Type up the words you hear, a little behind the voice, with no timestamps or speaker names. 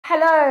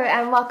Hello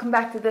and welcome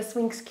back to this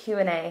week's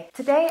Q&A.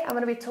 Today I'm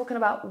going to be talking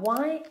about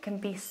why it can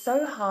be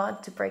so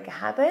hard to break a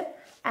habit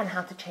and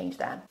how to change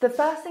that. The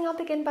first thing I'll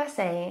begin by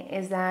saying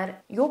is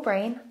that your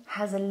brain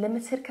has a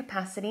limited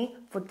capacity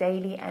for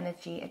daily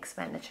energy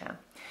expenditure.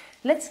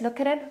 Let's look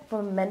at it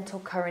from a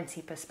mental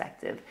currency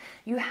perspective.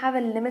 You have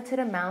a limited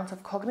amount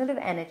of cognitive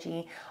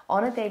energy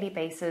on a daily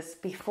basis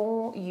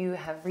before you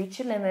have reached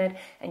your limit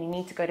and you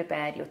need to go to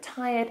bed. You're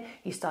tired,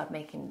 you start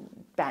making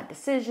bad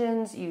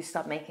decisions, you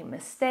start making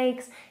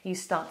mistakes, you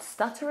start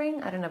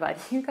stuttering. I don't know about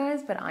you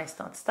guys, but I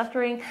start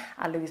stuttering.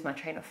 I lose my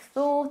train of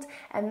thought.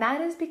 And that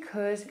is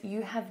because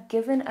you have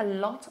given a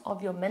lot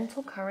of your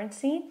mental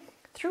currency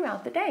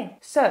throughout the day.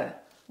 So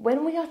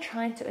when we are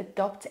trying to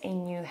adopt a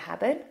new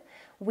habit,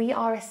 we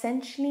are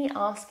essentially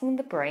asking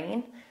the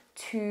brain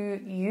to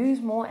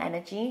use more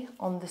energy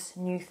on this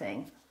new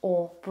thing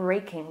or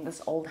breaking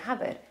this old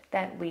habit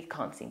that we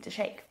can't seem to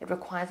shake. It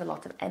requires a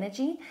lot of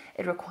energy.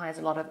 It requires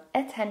a lot of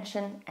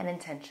attention and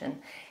intention.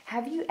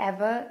 Have you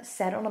ever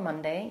said on a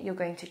Monday you're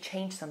going to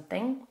change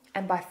something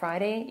and by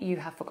Friday you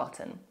have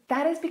forgotten?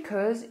 That is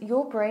because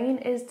your brain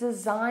is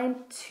designed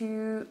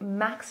to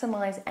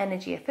maximize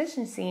energy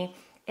efficiency.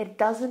 It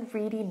doesn't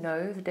really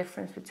know the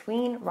difference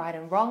between right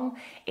and wrong.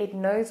 It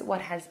knows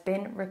what has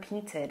been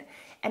repeated.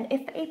 And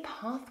if a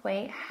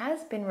pathway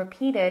has been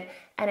repeated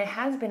and it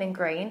has been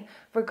ingrained,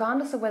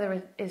 regardless of whether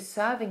it is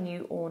serving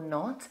you or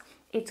not,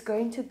 it's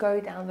going to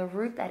go down the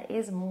route that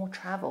is more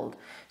traveled.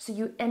 So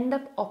you end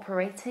up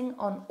operating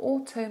on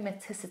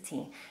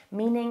automaticity,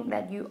 meaning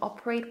that you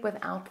operate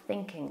without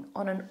thinking,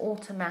 on an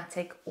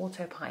automatic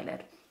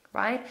autopilot.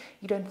 Right?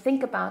 You don't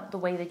think about the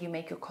way that you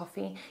make your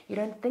coffee. You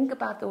don't think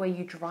about the way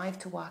you drive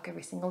to work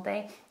every single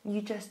day.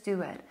 You just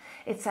do it.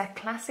 It's that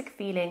classic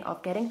feeling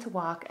of getting to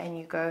work and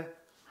you go,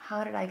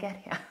 how did I get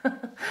here?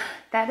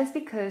 That is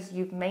because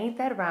you've made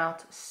that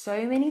route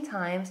so many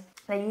times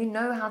that you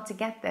know how to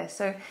get there.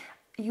 So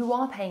you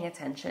are paying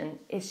attention.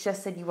 It's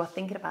just that you are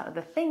thinking about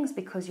other things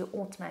because your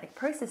automatic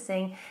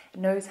processing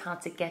knows how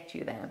to get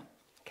you there.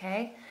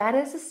 Okay? That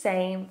is the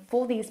same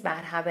for these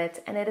bad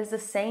habits, and it is the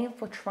same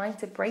for trying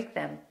to break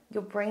them.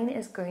 Your brain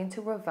is going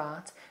to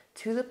revert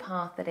to the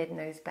path that it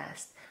knows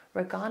best,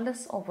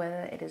 regardless of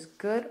whether it is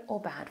good or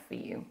bad for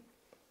you.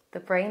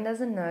 The brain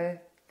doesn't know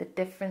the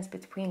difference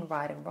between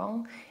right and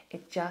wrong.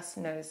 It just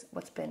knows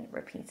what's been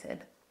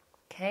repeated.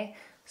 Okay?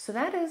 So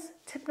that is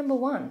tip number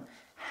 1.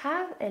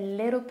 Have a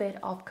little bit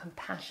of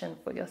compassion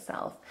for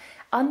yourself.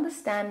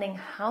 Understanding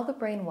how the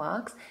brain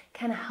works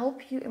can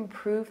help you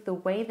improve the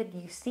way that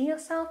you see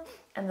yourself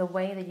and the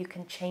way that you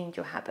can change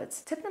your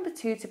habits. Tip number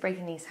 2 to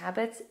breaking these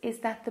habits is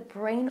that the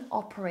brain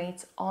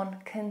operates on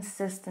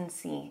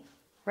consistency,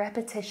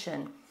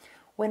 repetition.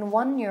 When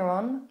one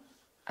neuron,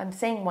 I'm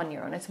saying one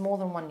neuron, it's more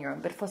than one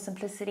neuron, but for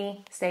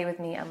simplicity, stay with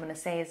me, I'm going to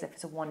say as if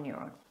it's one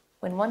neuron.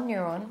 When one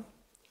neuron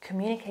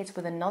communicates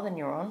with another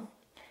neuron,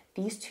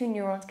 these two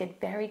neurons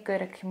get very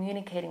good at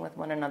communicating with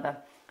one another.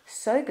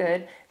 So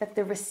good that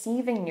the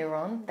receiving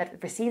neuron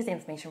that receives the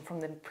information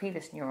from the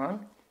previous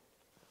neuron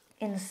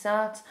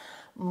inserts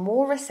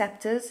more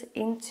receptors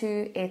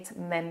into its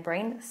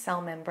membrane,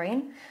 cell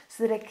membrane,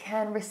 so that it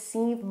can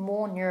receive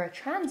more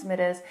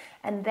neurotransmitters,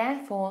 and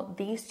therefore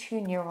these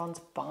two neurons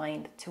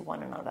bind to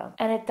one another.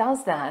 And it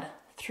does that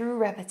through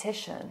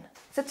repetition.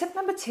 So tip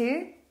number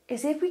 2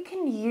 is if we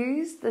can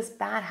use this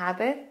bad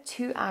habit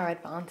to our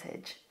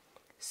advantage.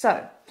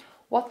 So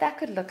what that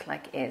could look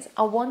like is,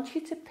 I want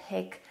you to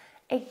pick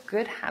a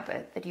good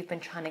habit that you've been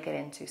trying to get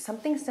into.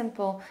 Something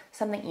simple,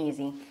 something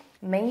easy.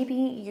 Maybe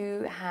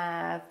you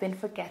have been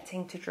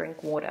forgetting to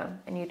drink water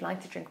and you'd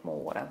like to drink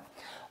more water.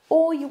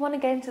 Or you want to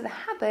get into the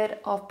habit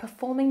of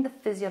performing the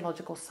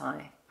physiological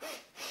sigh.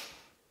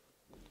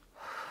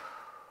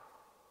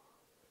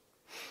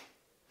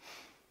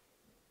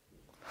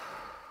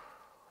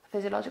 The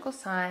physiological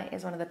sigh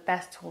is one of the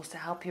best tools to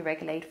help you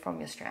regulate from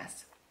your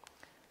stress.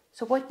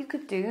 So what you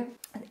could do,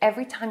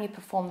 every time you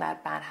perform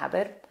that bad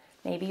habit,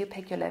 maybe you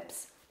pick your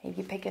lips,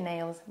 maybe you pick your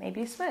nails, maybe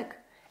you smoke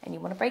and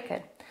you want to break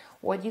it.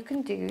 What you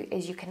can do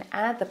is you can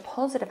add the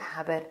positive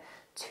habit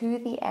to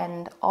the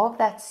end of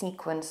that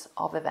sequence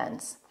of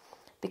events.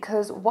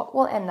 Because what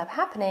will end up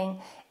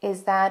happening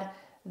is that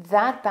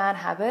that bad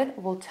habit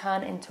will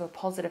turn into a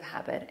positive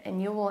habit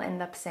and you will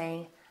end up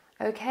saying,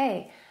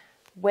 okay,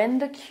 when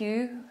the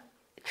cue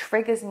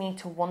triggers me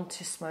to want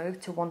to smoke,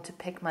 to want to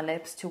pick my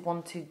lips, to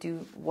want to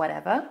do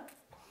whatever,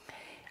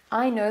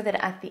 I know that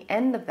at the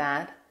end of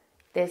that,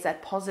 there's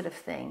that positive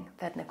thing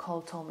that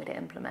Nicole told me to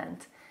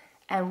implement.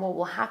 And what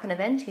will happen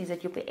eventually is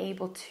that you'll be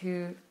able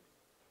to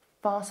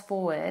fast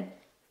forward,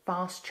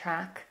 fast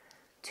track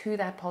to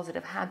that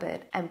positive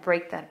habit and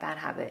break that bad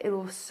habit. It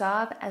will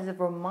serve as a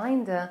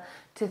reminder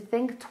to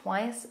think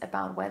twice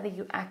about whether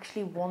you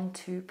actually want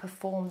to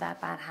perform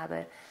that bad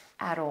habit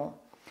at all.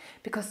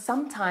 Because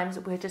sometimes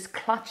we're just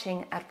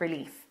clutching at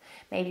relief.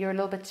 Maybe you're a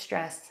little bit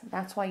stressed.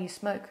 That's why you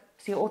smoke.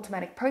 So your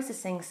automatic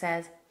processing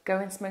says, go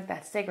and smoke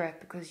that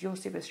cigarette because you're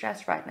super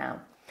stressed right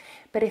now.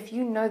 But if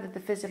you know that the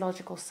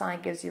physiological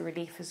sign gives you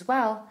relief as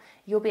well,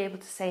 you'll be able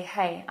to say,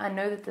 hey, I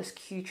know that this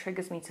cue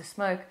triggers me to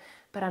smoke,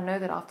 but I know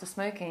that after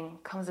smoking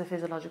comes a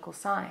physiological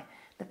sigh.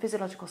 The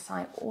physiological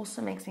sigh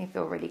also makes me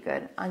feel really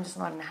good. I'm just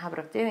not in the habit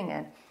of doing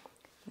it.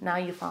 Now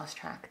you fast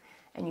track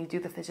and you do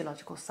the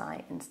physiological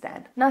sigh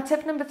instead. Now,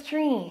 tip number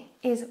 3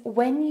 is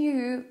when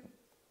you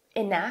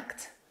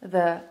enact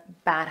the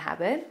bad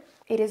habit,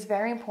 it is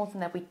very important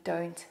that we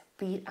don't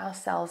beat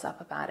ourselves up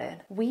about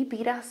it. We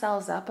beat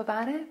ourselves up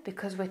about it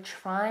because we're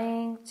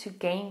trying to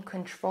gain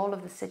control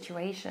of the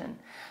situation.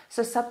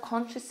 So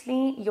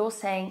subconsciously, you're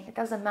saying, it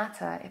doesn't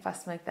matter if I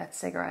smoke that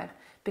cigarette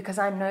because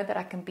I know that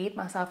I can beat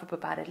myself up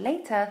about it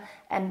later,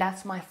 and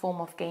that's my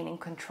form of gaining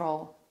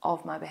control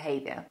of my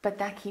behavior. But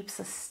that keeps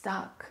us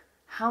stuck.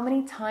 How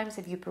many times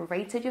have you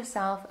berated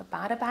yourself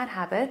about a bad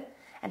habit,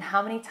 and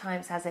how many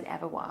times has it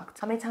ever worked?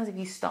 How many times have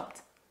you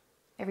stopped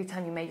every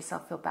time you made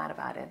yourself feel bad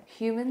about it?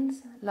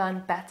 Humans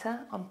learn better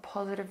on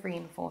positive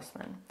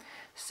reinforcement.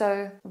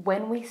 So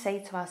when we say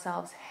to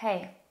ourselves,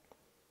 hey,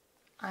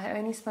 I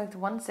only smoked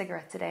 1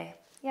 cigarette today.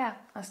 Yeah,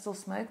 I still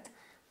smoked,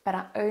 but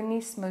I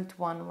only smoked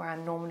 1 where I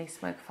normally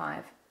smoke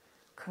 5.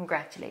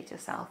 Congratulate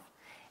yourself.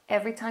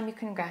 Every time you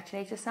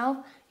congratulate yourself,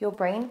 your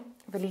brain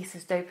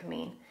releases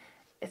dopamine.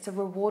 It's a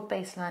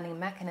reward-based learning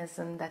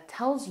mechanism that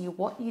tells you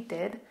what you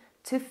did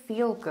to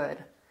feel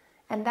good.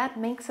 And that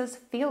makes us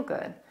feel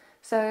good.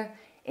 So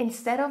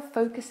instead of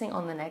focusing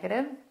on the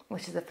negative,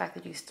 which is the fact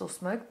that you still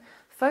smoked,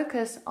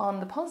 focus on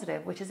the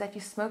positive, which is that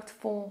you smoked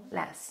 4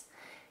 less.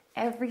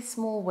 Every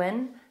small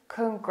win,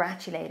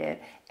 congratulate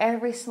it.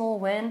 Every small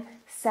win,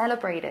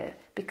 celebrate it,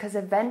 because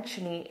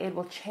eventually it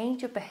will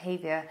change your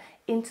behavior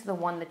into the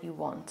one that you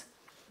want.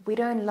 We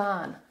don't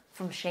learn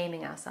from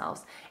shaming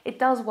ourselves. It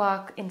does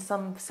work in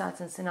some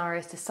certain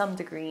scenarios to some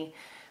degree,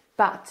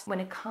 but when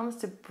it comes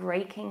to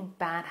breaking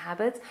bad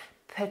habits,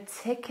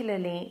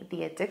 particularly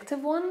the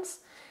addictive ones,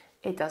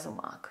 it doesn't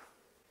work.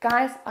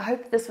 Guys, I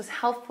hope this was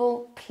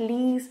helpful.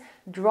 Please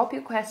drop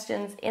your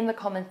questions in the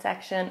comment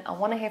section. I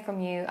want to hear from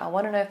you. I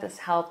want to know if this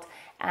helped,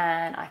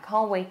 and I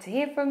can't wait to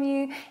hear from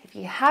you. If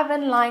you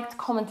haven't liked,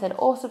 commented,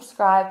 or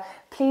subscribed,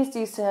 please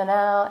do so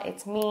now.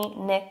 It's me,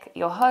 Nick,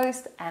 your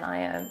host, and I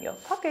am your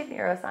pocket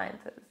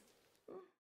neuroscientist.